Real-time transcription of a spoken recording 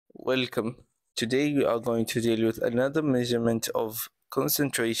Welcome. Today we are going to deal with another measurement of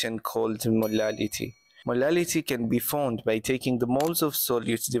concentration called molality. Molality can be found by taking the moles of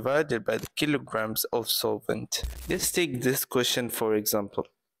solutes divided by the kilograms of solvent. Let's take this question for example.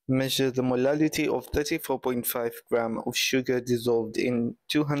 Measure the molality of 34.5 gram of sugar dissolved in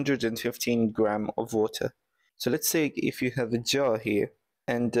 215 gram of water. So let's say if you have a jar here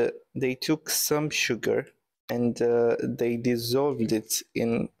and they took some sugar and they dissolved it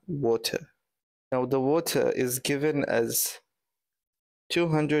in water. Now the water is given as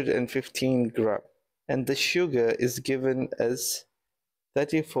 215 gram and the sugar is given as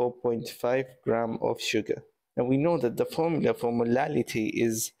 34.5 gram of sugar. And we know that the formula for molality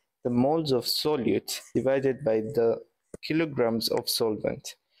is the moles of solute divided by the kilograms of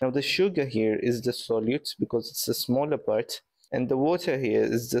solvent. Now the sugar here is the solute because it's the smaller part, and the water here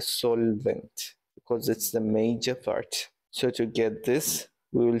is the solvent because it's the major part. So to get this,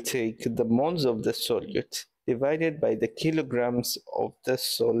 we will take the moles of the solute divided by the kilograms of the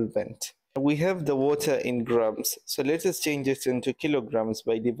solvent. We have the water in grams, so let us change it into kilograms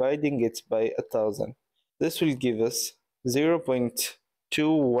by dividing it by 1000. This will give us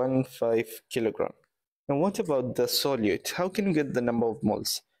 0.215 kilogram. Now what about the solute? How can we get the number of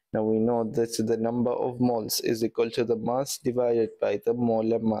moles? Now we know that the number of moles is equal to the mass divided by the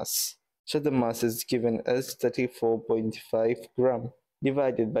molar mass. So the mass is given as 34.5 gram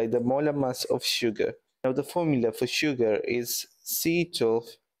divided by the molar mass of sugar. Now the formula for sugar is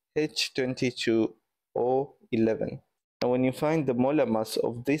C12H22O11. Now when you find the molar mass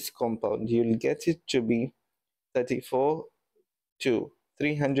of this compound, you'll get it to be 342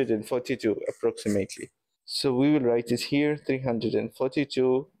 approximately. So we will write it here,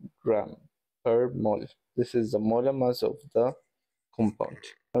 342 gram per mole. This is the molar mass of the compound.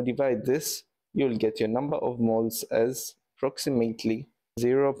 Now divide this, you will get your number of moles as approximately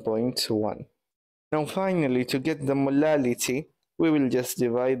 0.1. Now finally, to get the molality, we will just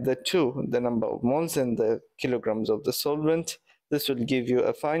divide the two, the number of moles and the kilograms of the solvent. This will give you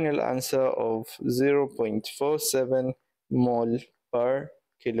a final answer of 0.47 mole per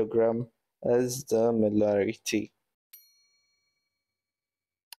kilogram as the molarity.